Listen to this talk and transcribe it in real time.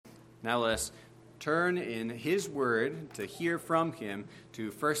Now let us turn in his word to hear from him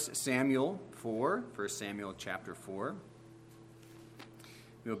to 1 Samuel 4, 1 Samuel chapter 4.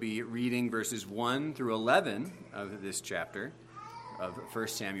 We'll be reading verses 1 through 11 of this chapter of 1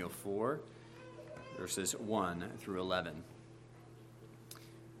 Samuel 4, verses 1 through 11.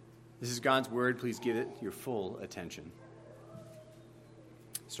 This is God's word. Please give it your full attention.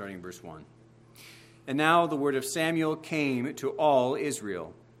 Starting in verse 1. And now the word of Samuel came to all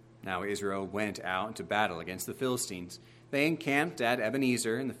Israel. Now Israel went out to battle against the Philistines. They encamped at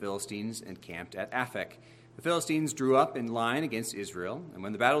Ebenezer, and the Philistines encamped at Aphek. The Philistines drew up in line against Israel, and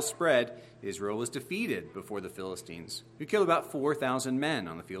when the battle spread, Israel was defeated before the Philistines, who killed about 4,000 men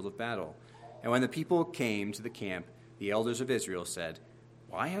on the field of battle. And when the people came to the camp, the elders of Israel said,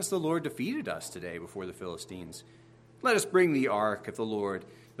 "Why has the Lord defeated us today before the Philistines? Let us bring the ark of the Lord,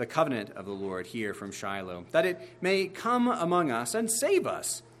 the covenant of the Lord, here from Shiloh, that it may come among us and save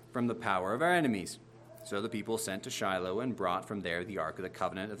us from the power of our enemies." So the people sent to Shiloh and brought from there the ark of the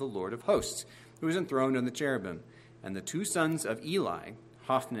covenant of the Lord of hosts, who was enthroned on the cherubim. And the two sons of Eli,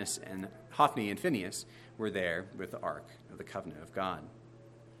 Hophni and Phinehas, were there with the ark of the covenant of God.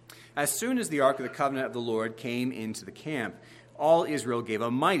 As soon as the ark of the covenant of the Lord came into the camp, all Israel gave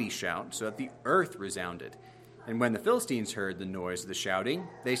a mighty shout, so that the earth resounded. And when the Philistines heard the noise of the shouting,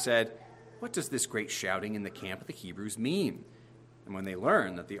 they said, "What does this great shouting in the camp of the Hebrews mean?" And when they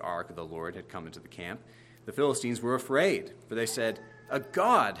learned that the ark of the Lord had come into the camp, the Philistines were afraid, for they said, "A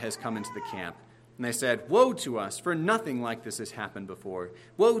god has come into the camp." And they said, "Woe to us, for nothing like this has happened before.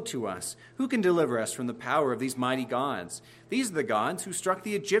 Woe to us! Who can deliver us from the power of these mighty gods? These are the gods who struck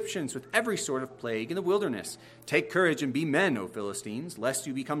the Egyptians with every sort of plague in the wilderness. Take courage and be men, O Philistines, lest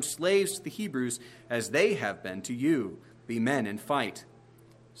you become slaves to the Hebrews, as they have been to you. Be men and fight."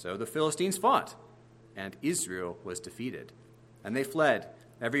 So the Philistines fought, and Israel was defeated. And they fled,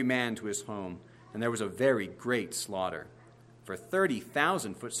 every man to his home, and there was a very great slaughter. For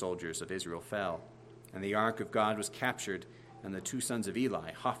 30,000 foot soldiers of Israel fell, and the ark of God was captured, and the two sons of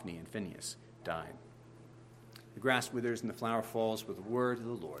Eli, Hophni and Phinehas, died. The grass withers and the flower falls, but the word of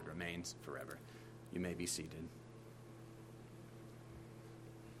the Lord remains forever. You may be seated.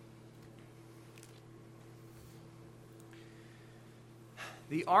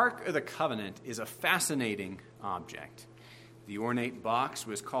 The Ark of the Covenant is a fascinating object. The ornate box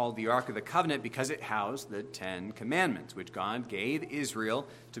was called the Ark of the Covenant because it housed the 10 Commandments, which God gave Israel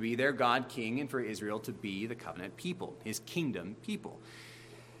to be their God king and for Israel to be the covenant people, his kingdom people.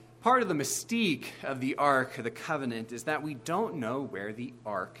 Part of the mystique of the Ark of the Covenant is that we don't know where the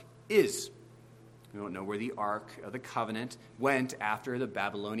Ark is. We don't know where the Ark of the Covenant went after the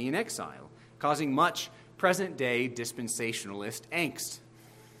Babylonian exile, causing much present-day dispensationalist angst.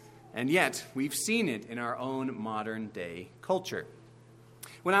 And yet, we've seen it in our own modern-day culture.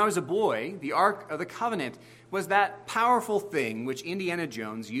 When I was a boy, the Ark of the Covenant was that powerful thing which Indiana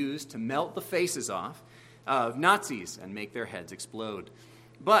Jones used to melt the faces off of Nazis and make their heads explode.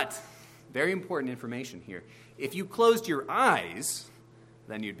 But, very important information here, if you closed your eyes,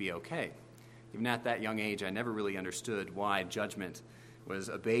 then you'd be okay. Even at that young age, I never really understood why judgment was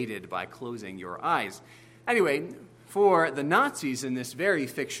abated by closing your eyes. Anyway, for the Nazis in this very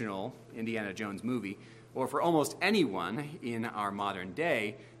fictional Indiana Jones movie, or for almost anyone in our modern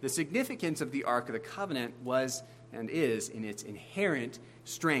day, the significance of the Ark of the Covenant was and is in its inherent,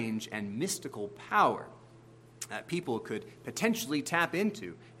 strange, and mystical power that people could potentially tap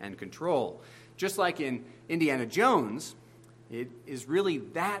into and control. Just like in Indiana Jones, it is really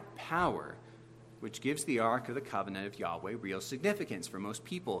that power which gives the Ark of the Covenant of Yahweh real significance for most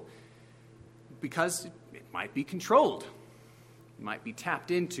people, because it might be controlled, it might be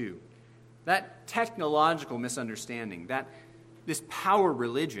tapped into. That technological misunderstanding, that this power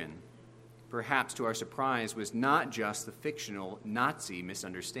religion, perhaps to our surprise, was not just the fictional Nazi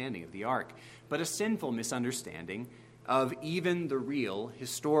misunderstanding of the Ark, but a sinful misunderstanding of even the real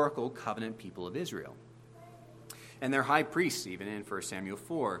historical covenant people of Israel. And their high priests, even in 1 Samuel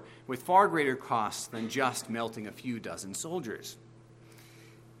 4, with far greater costs than just melting a few dozen soldiers.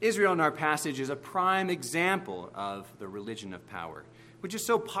 Israel in our passage is a prime example of the religion of power, which is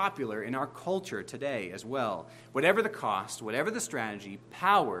so popular in our culture today as well. Whatever the cost, whatever the strategy,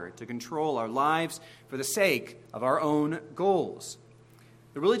 power to control our lives for the sake of our own goals.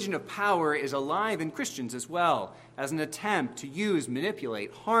 The religion of power is alive in Christians as well, as an attempt to use,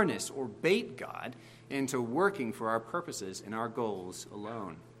 manipulate, harness, or bait God into working for our purposes and our goals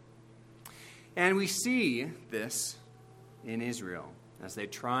alone. And we see this in Israel as they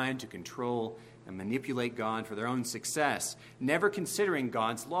tried to control and manipulate God for their own success, never considering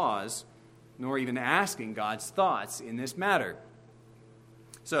God's laws, nor even asking God's thoughts in this matter.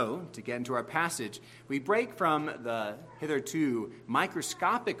 So, to get into our passage, we break from the hitherto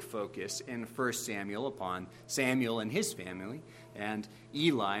microscopic focus in 1 Samuel upon Samuel and his family, and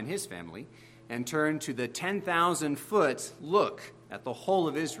Eli and his family, and turn to the 10,000-foot look at the whole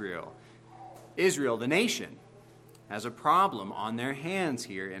of Israel. Israel, the nation, has a problem on their hands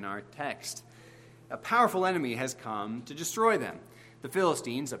here in our text. A powerful enemy has come to destroy them. The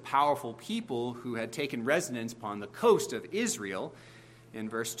Philistines, a powerful people who had taken residence upon the coast of Israel, in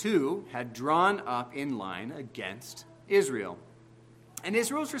verse 2, had drawn up in line against Israel. And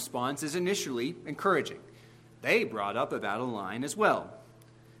Israel's response is initially encouraging. They brought up a battle line as well.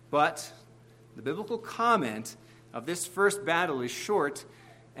 But the biblical comment of this first battle is short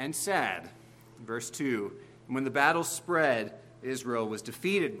and sad. Verse 2, and when the battle spread, Israel was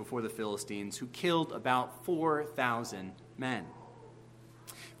defeated before the Philistines, who killed about 4,000 men.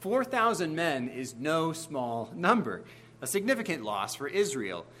 4,000 men is no small number, a significant loss for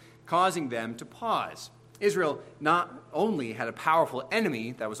Israel, causing them to pause. Israel not only had a powerful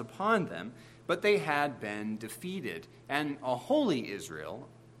enemy that was upon them, but they had been defeated. And a holy Israel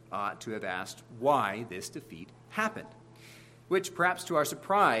ought to have asked why this defeat happened, which perhaps to our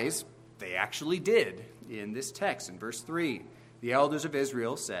surprise, they actually did in this text in verse 3. The elders of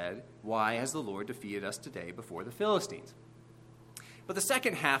Israel said, "Why has the Lord defeated us today before the Philistines?" But the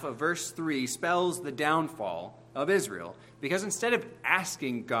second half of verse 3 spells the downfall of Israel, because instead of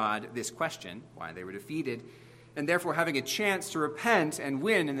asking God this question, why they were defeated, and therefore having a chance to repent and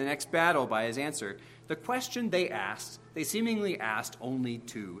win in the next battle by his answer, the question they seemingly asked only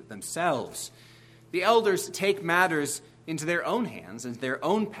to themselves. The elders take matters into their own hands and their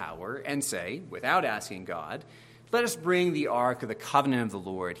own power and say, without asking God, "Let us bring the ark of the covenant of the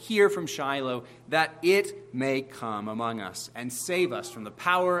Lord here from Shiloh, that it may come among us and save us from the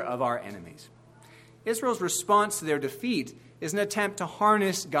power of our enemies." Israel's response to their defeat is an attempt to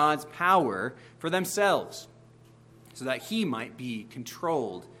harness God's power for themselves, so that he might be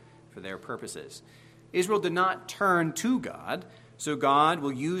controlled for their purposes. Israel did not turn to God, so God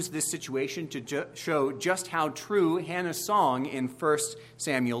will use this situation to show just how true Hannah's song in 1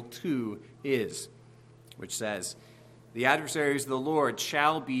 Samuel 2 is, which says, "The adversaries of the Lord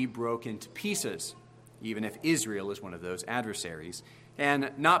shall be broken to pieces," even if Israel is one of those adversaries.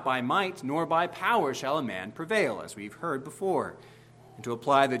 "And not by might nor by power shall a man prevail," as we've heard before. And to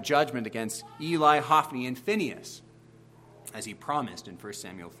apply the judgment against Eli, Hophni, and Phinehas, as he promised in 1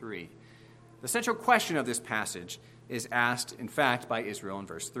 Samuel 3. The central question of this passage is asked, in fact, by Israel in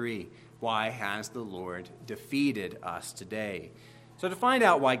verse 3. Why has the Lord defeated us today? So to find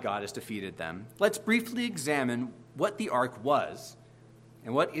out why God has defeated them, let's briefly examine what the ark was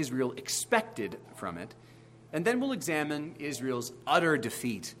and what Israel expected from it, and then we'll examine Israel's utter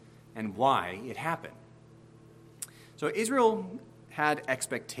defeat and why it happened. So Israel had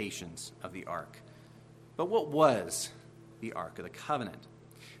expectations of the ark. But what was the Ark of the Covenant?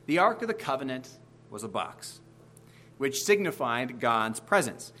 The Ark of the Covenant was a box, which signified God's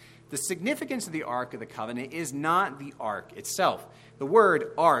presence. The significance of the Ark of the Covenant is not the ark itself. The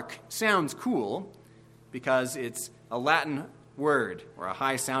word ark sounds cool because it's a Latin word, or a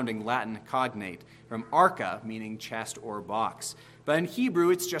high-sounding Latin cognate, from arca, meaning chest or box. But in Hebrew,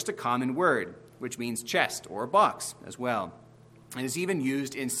 it's just a common word, which means chest or box as well. And is even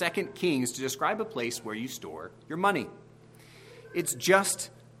used in 2 Kings to describe a place where you store your money. It's just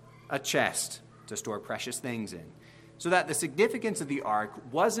a chest to store precious things in. So that the significance of the ark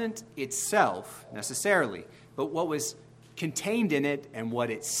wasn't itself necessarily, but what was contained in it and what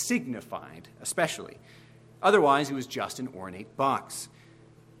it signified especially. Otherwise, it was just an ornate box.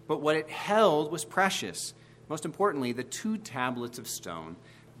 But what it held was precious. Most importantly, the 2 tablets of stone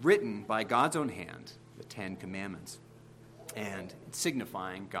written by God's own hand, the 10 Commandments, and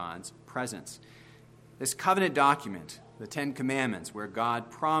signifying God's presence. This covenant document, the 10 Commandments, where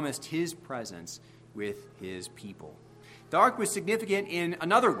God promised his presence with his people. The ark was significant in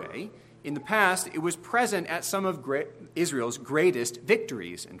another way. In the past, it was present at some of Israel's greatest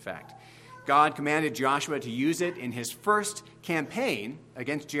victories, in fact. God commanded Joshua to use it in his first campaign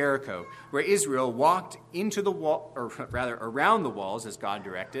against Jericho, where Israel walked into the wall, or rather around the walls as God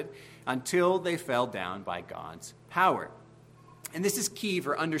directed, until they fell down by God's power. And this is key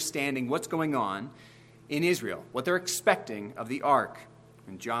for understanding what's going on in Israel, what they're expecting of the ark,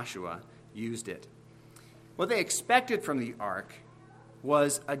 and Joshua used it. What they expected from the ark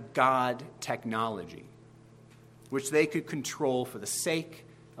was a God technology, which they could control for the sake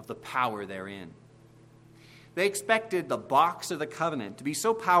of the power therein. They expected the box of the covenant to be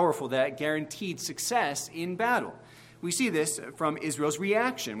so powerful that it guaranteed success in battle. We see this from Israel's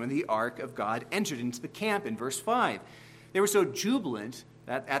reaction when the ark of God entered into the camp in verse 5. They were so jubilant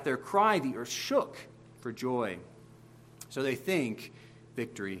At their cry, the earth shook for joy. So they think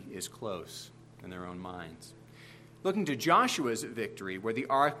victory is close in their own minds. Looking to Joshua's victory, where the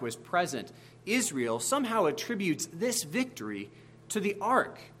ark was present, Israel somehow attributes this victory to the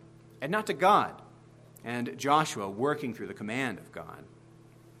ark and not to God, and Joshua working through the command of God,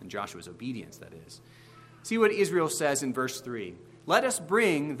 and Joshua's obedience, that is. See what Israel says in verse 3. Let us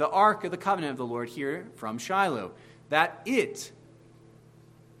bring the ark of the covenant of the Lord here from Shiloh, that it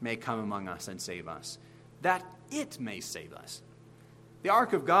may come among us and save us, that it may save us. The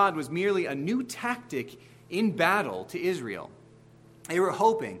ark of God was merely a new tactic in battle to Israel. They were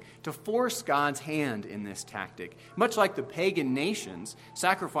hoping to force God's hand in this tactic, much like the pagan nations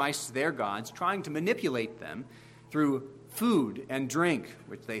sacrificed to their gods, trying to manipulate them through food and drink,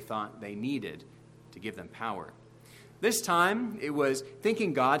 which they thought they needed to give them power. This time, it was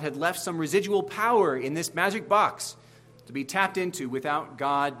thinking God had left some residual power in this magic box to be tapped into without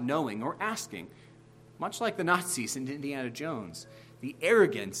God knowing or asking. Much like the Nazis in Indiana Jones, the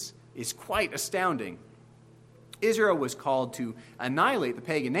arrogance is quite astounding. Israel was called to annihilate the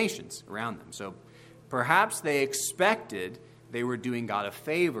pagan nations around them, so perhaps they expected they were doing God a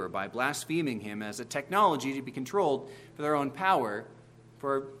favor by blaspheming him as a technology to be controlled for their own power,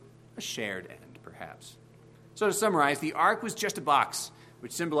 for a shared end, perhaps. So to summarize, the ark was just a box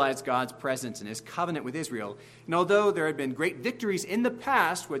which symbolized God's presence and his covenant with Israel. And although there had been great victories in the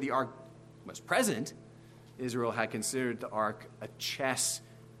past where the ark was present, Israel had considered the ark a chess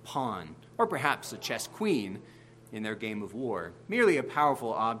pawn, or perhaps a chess queen in their game of war, merely a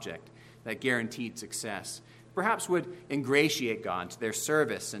powerful object that guaranteed success, perhaps would ingratiate God to their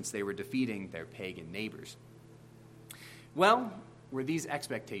service since they were defeating their pagan neighbors. Well, were these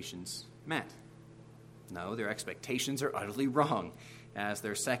expectations met? No, their expectations are utterly wrong, as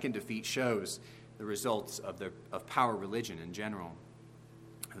their second defeat shows the results of power religion in general.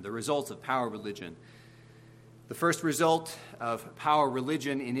 The results of power religion. The first result of power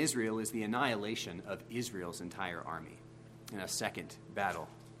religion in Israel is the annihilation of Israel's entire army in a second battle.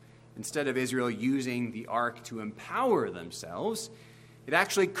 Instead of Israel using the ark to empower themselves, it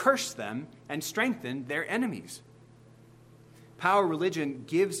actually cursed them and strengthened their enemies. Power religion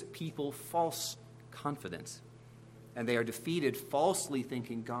gives people false confidence, and they are defeated falsely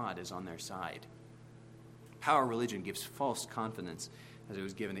thinking God is on their side. Power religion gives false confidence, as it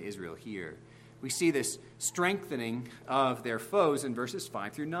was given to Israel here. We see this strengthening of their foes in verses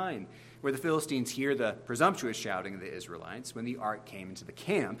 5 through 9, where the Philistines hear the presumptuous shouting of the Israelites when the ark came into the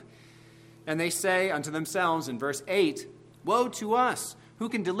camp. And they say unto themselves in verse 8, Woe to us! Who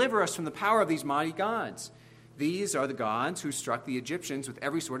can deliver us from the power of these mighty gods? These are the gods who struck the Egyptians with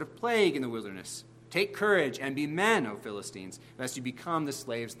every sort of plague in the wilderness. Take courage and be men, O Philistines, lest you become the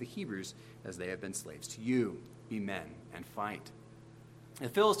slaves of the Hebrews, as they have been slaves to you. Be men and fight. The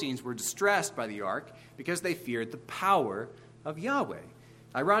Philistines were distressed by the ark because they feared the power of Yahweh.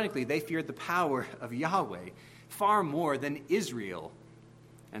 Ironically, they feared the power of Yahweh far more than Israel.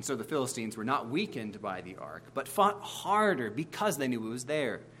 And so the Philistines were not weakened by the ark, but fought harder because they knew it was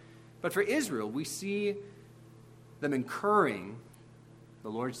there. But for Israel, we see them incurring the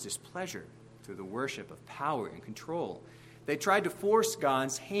Lord's displeasure through the worship of power and control. They tried to force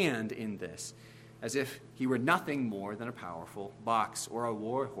God's hand in this, as if he were nothing more than a powerful box or a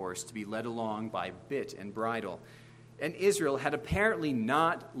war horse to be led along by bit and bridle. And Israel had apparently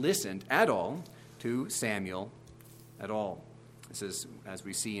not listened at all to Samuel at all. This is, as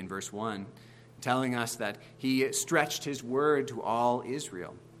we see in verse 1, telling us that he stretched his word to all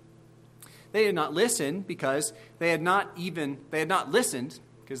Israel. They had not listened because they had not listened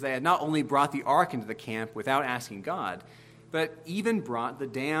because they had not only brought the ark into the camp without asking God, but even brought the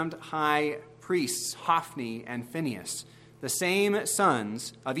damned high priests Hophni and Phinehas, the same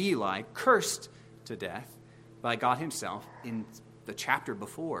sons of Eli, cursed to death by God himself in the chapter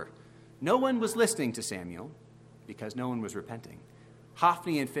before. No one was listening to Samuel because no one was repenting.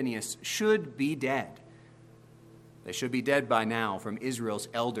 Hophni and Phinehas should be dead. They should be dead by now from Israel's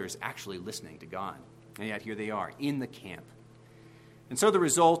elders actually listening to God. And yet here they are in the camp. And so the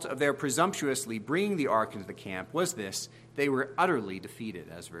result of their presumptuously bringing the ark into the camp was this: they were utterly defeated,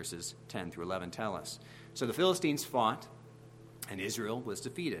 as verses 10 through 11 tell us. So the Philistines fought, and Israel was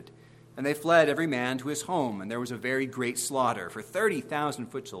defeated. And they fled every man to his home, and there was a very great slaughter, for 30,000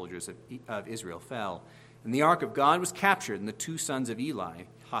 foot soldiers of Israel fell. And the ark of God was captured, and the two sons of Eli,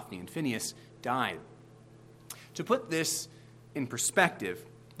 Hophni and Phinehas, died. To put this in perspective,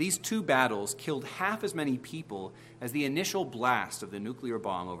 these two battles killed half as many people as the initial blast of the nuclear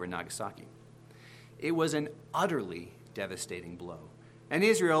bomb over Nagasaki. It was an utterly devastating blow. And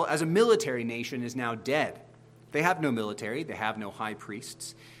Israel, as a military nation, is now dead. They have no military, they have no high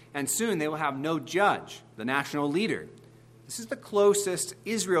priests, and soon they will have no judge, the national leader. This is the closest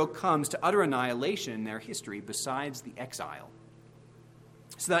Israel comes to utter annihilation in their history besides the exile.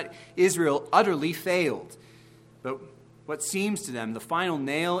 So that Israel utterly failed. But what seems to them the final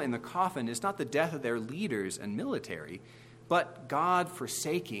nail in the coffin is not the death of their leaders and military, but God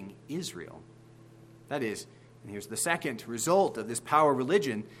forsaking Israel. That is, and here's the second result of this power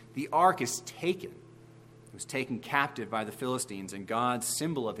religion, the ark is taken. It was taken captive by the Philistines, and God's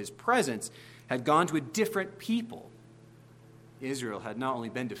symbol of his presence had gone to a different people. Israel had not only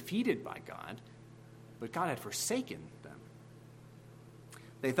been defeated by God, but God had forsaken them.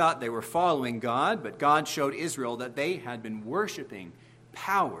 They thought they were following God, but God showed Israel that they had been worshiping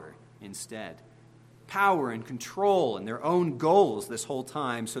power instead. Power and control and their own goals this whole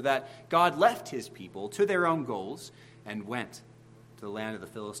time, so that God left his people to their own goals and went to the land of the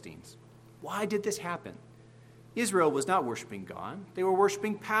Philistines. Why did this happen? Israel was not worshiping God. They were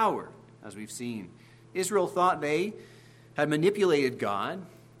worshiping power, as we've seen. Israel thought they had manipulated God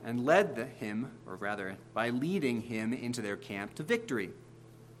and led him, or rather, by leading him into their camp to victory.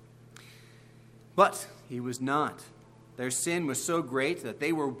 But he was not. Their sin was so great that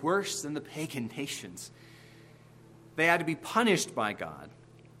they were worse than the pagan nations. They had to be punished by God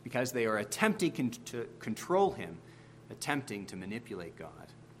because they are attempting to control him, attempting to manipulate God.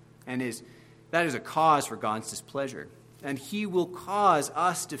 And that is a cause for God's displeasure. And he will cause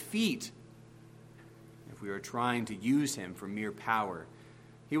us defeat if we are trying to use him for mere power.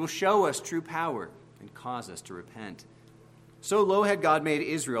 He will show us true power and cause us to repent. So low had God made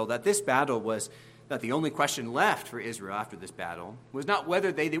Israel that the only question left for Israel after this battle was not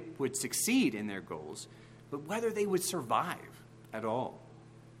whether they would succeed in their goals, but whether they would survive at all.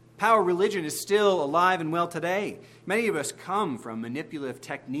 Power religion is still alive and well today. Many of us come from manipulative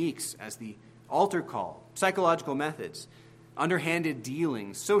techniques as the altar call, psychological methods, underhanded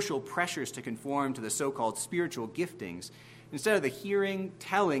dealings, social pressures to conform to the so-called spiritual giftings, instead of the hearing,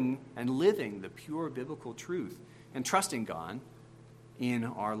 telling, and living the pure biblical truth and trusting God in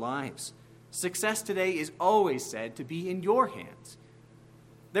our lives. Success today is always said to be in your hands.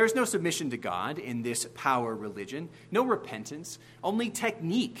 There is no submission to God in this power religion, no repentance, only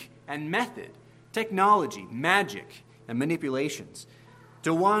technique and method, technology, magic, and manipulations.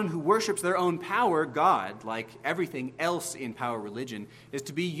 To one who worships their own power, God, like everything else in power religion, is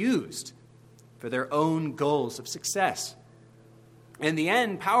to be used for their own goals of success. In the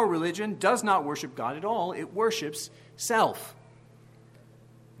end, power religion does not worship God at all. It worships self.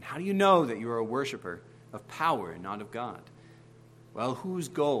 How do you know that you are a worshiper of power and not of God? Well, whose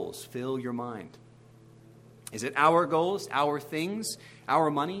goals fill your mind? Is it our goals, our things,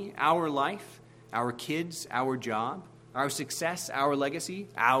 our money, our life, our kids, our job, our success, our legacy,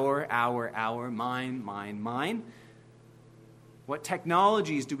 our, mine? What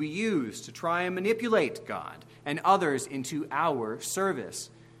technologies do we use to try and manipulate God and others into our service?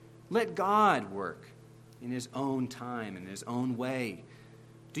 Let God work in his own time, in his own way.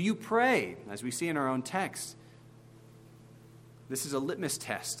 Do you pray, as we see in our own text? This is a litmus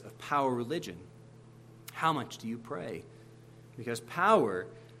test of power religion. How much do you pray? Because prayer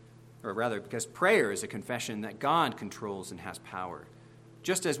is a confession that God controls and has power.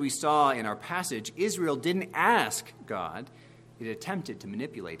 Just as we saw in our passage, Israel didn't ask God, it attempted to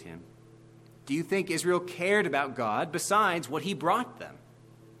manipulate him. Do you think Israel cared about God besides what he brought them?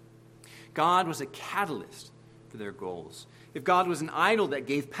 God was a catalyst for their goals. If God was an idol that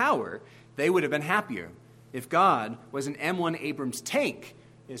gave power, they would have been happier. If God was an M1 Abrams tank,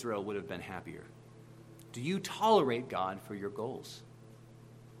 Israel would have been happier. Do you tolerate God for your goals?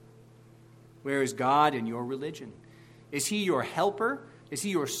 Where is God in your religion? Is he your helper? Is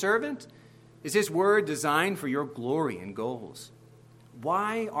he your servant? Is his word designed for your glory and goals?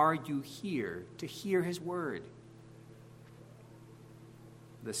 Why are you here to hear his word?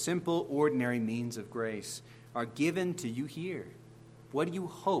 The simple, ordinary means of grace are given to you here. What do you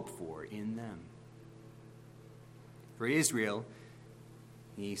hope for in them? For Israel,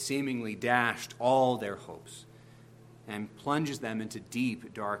 he seemingly dashed all their hopes and plunges them into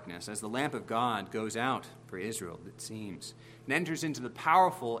deep darkness as the lamp of God goes out for Israel, it seems, and enters into the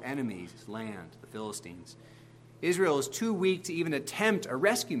powerful enemy's land, the Philistines. Israel is too weak to even attempt a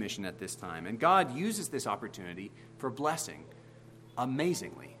rescue mission at this time, and God uses this opportunity for blessing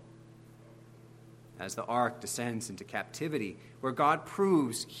amazingly. As the ark descends into captivity, where God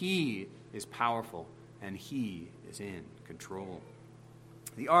proves he is powerful and he is in control.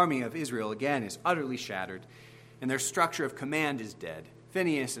 The army of Israel, again, is utterly shattered, and their structure of command is dead.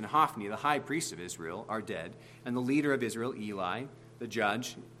 Phinehas and Hophni, the high priests of Israel, are dead, and the leader of Israel, Eli, the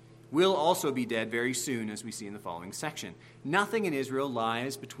judge, will also be dead very soon, as we see in the following section. Nothing in Israel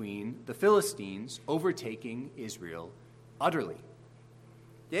lies between the Philistines overtaking Israel utterly.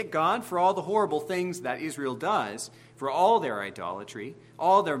 Yet God, for all the horrible things that Israel does, for all their idolatry,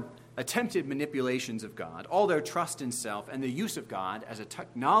 all their attempted manipulations of God, all their trust in self, and the use of God as a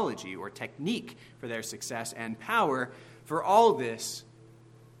technology or technique for their success and power, for all this,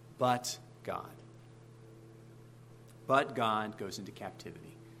 but God. But God goes into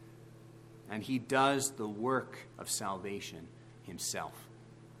captivity. And he does the work of salvation himself.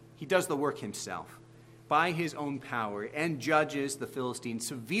 He does the work himself by his own power and judges the Philistines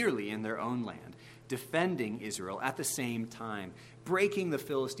severely in their own land, defending Israel at the same time, breaking the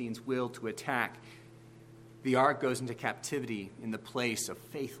Philistines' will to attack. The ark goes into captivity in the place of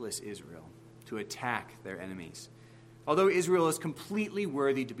faithless Israel to attack their enemies. Although Israel is completely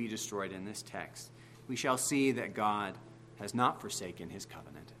worthy to be destroyed in this text, we shall see that God has not forsaken his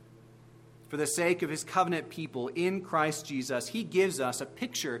covenant. For the sake of his covenant people in Christ Jesus, he gives us a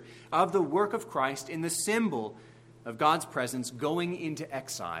picture of the work of Christ in the symbol of God's presence going into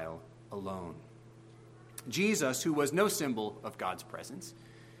exile alone. Jesus, who was no symbol of God's presence,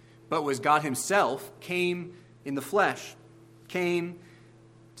 but was God himself, came in the flesh, came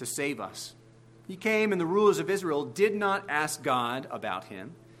to save us. He came, and the rulers of Israel did not ask God about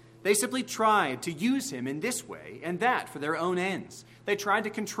him. They simply tried to use him in this way and that for their own ends. They tried to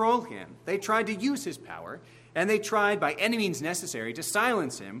control him. They tried to use his power, and they tried by any means necessary to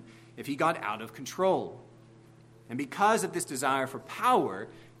silence him if he got out of control. And because of this desire for power,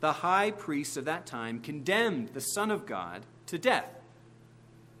 the high priests of that time condemned the Son of God to death.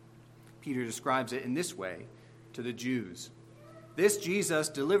 Peter describes it in this way to the Jews. This Jesus,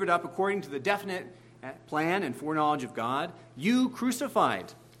 delivered up according to the definite plan and foreknowledge of God, you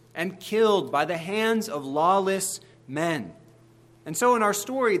crucified and killed by the hands of lawless men. And so in our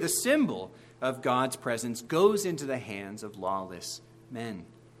story, the symbol of God's presence goes into the hands of lawless men,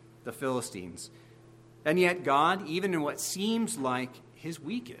 the Philistines. And yet God, even in what seems like his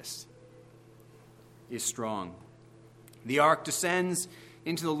weakest, is strong. The ark descends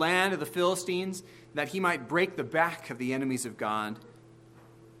into the land of the Philistines that he might break the back of the enemies of God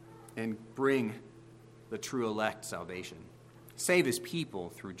and bring the true elect salvation, save his people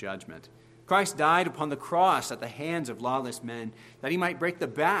through judgment. Christ died upon the cross at the hands of lawless men that he might break the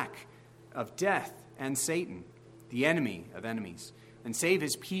back of death and Satan, the enemy of enemies, and save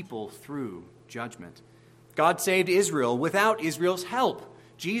his people through judgment. God saved Israel without Israel's help.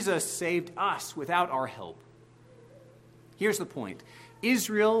 Jesus saved us without our help. Here's the point.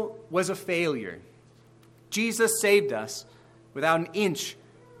 Israel was a failure. Jesus saved us without an inch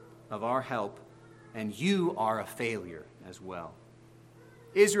of our help, and you are a failure as well.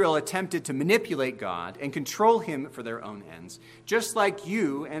 Israel attempted to manipulate God and control him for their own ends, just like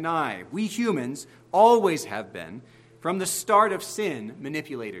you and I, we humans, always have been, from the start of sin,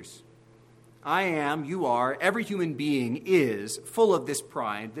 manipulators. I am, you are, every human being is full of this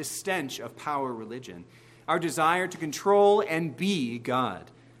pride, this stench of power religion, our desire to control and be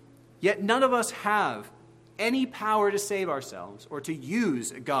God. Yet none of us have any power to save ourselves or to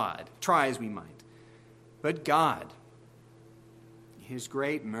use God, try as we might. But God, his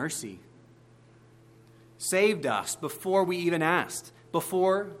great mercy, saved us before we even asked,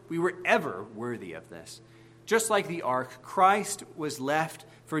 before we were ever worthy of this. Just like the ark, Christ was left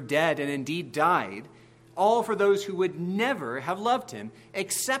for dead and indeed died, all for those who would never have loved him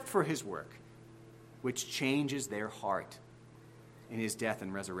except for his work, which changes their heart in his death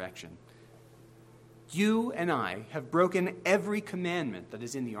and resurrection. You and I have broken every commandment that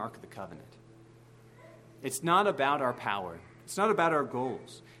is in the Ark of the Covenant. It's not about our power. It's not about our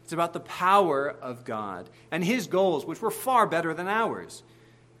goals. It's about the power of God and his goals, which were far better than ours.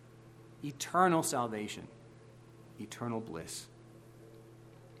 Eternal salvation, eternal bliss.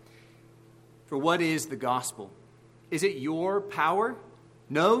 For what is the gospel? Is it your power?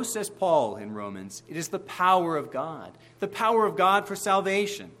 No, says Paul in Romans. It is the power of God for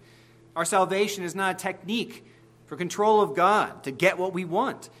salvation. Our salvation is not a technique for control of God, to get what we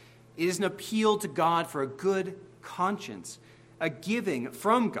want. It is an appeal to God for a good conscience, a giving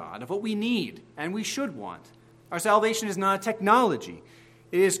from God of what we need and we should want. Our salvation is not a technology.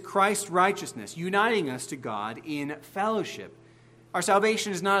 It is Christ's righteousness uniting us to God in fellowship. Our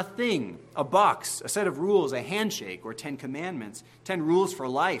salvation is not a thing, a box, a set of rules, a handshake, or 10 commandments, 10 rules for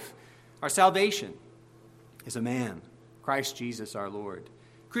life. Our salvation is a man, Christ Jesus our Lord.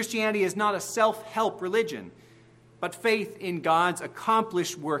 Christianity is not a self-help religion, but faith in God's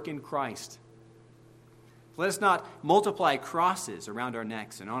accomplished work in Christ. Let us not multiply crosses around our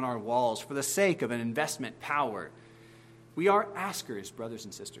necks and on our walls for the sake of an investment power, We are askers, brothers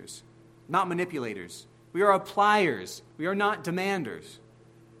and sisters, not manipulators. We are appliers. We are not demanders.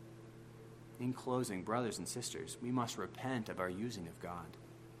 In closing, brothers and sisters, we must repent of our using of God.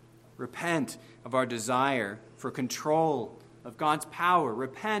 Repent of our desire for control of God's power.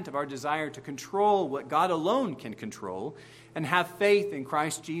 Repent of our desire to control what God alone can control, and have faith in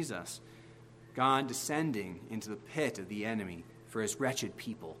Christ Jesus, God descending into the pit of the enemy for his wretched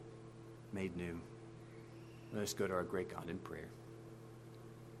people made new. Let us go to our great God in prayer.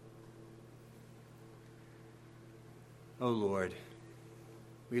 O Lord,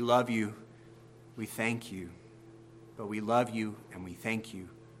 we love you, we thank you, but we love you and we thank you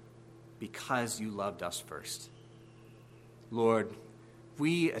because you loved us first. Lord,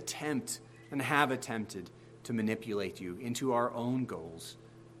 we attempt and have attempted to manipulate you into our own goals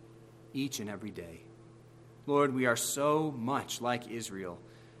each and every day. Lord, we are so much like Israel,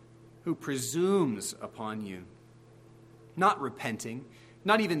 who presumes upon you, not repenting,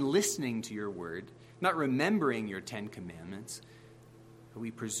 not even listening to your word, not remembering your 10 commandments, but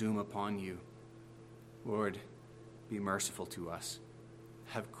we presume upon you. Lord, be merciful to us.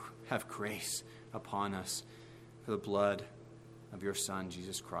 Have grace upon us for the blood of your Son,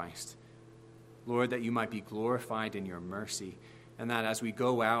 Jesus Christ. Lord, that you might be glorified in your mercy, and that as we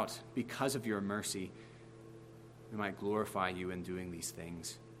go out because of your mercy, we might glorify you in doing these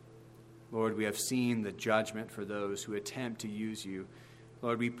things. Lord, we have seen the judgment for those who attempt to use you.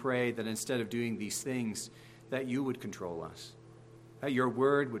 Lord, we pray that instead of doing these things, that you would control us, that your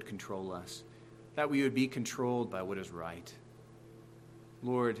word would control us, that we would be controlled by what is right.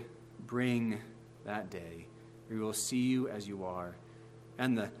 Lord, bring that day. We will see you as you are,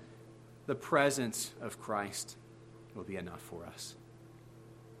 and the presence of Christ will be enough for us.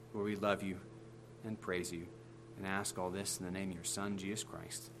 Lord, we love you and praise you and ask all this in the name of your Son, Jesus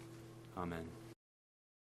Christ. Amen.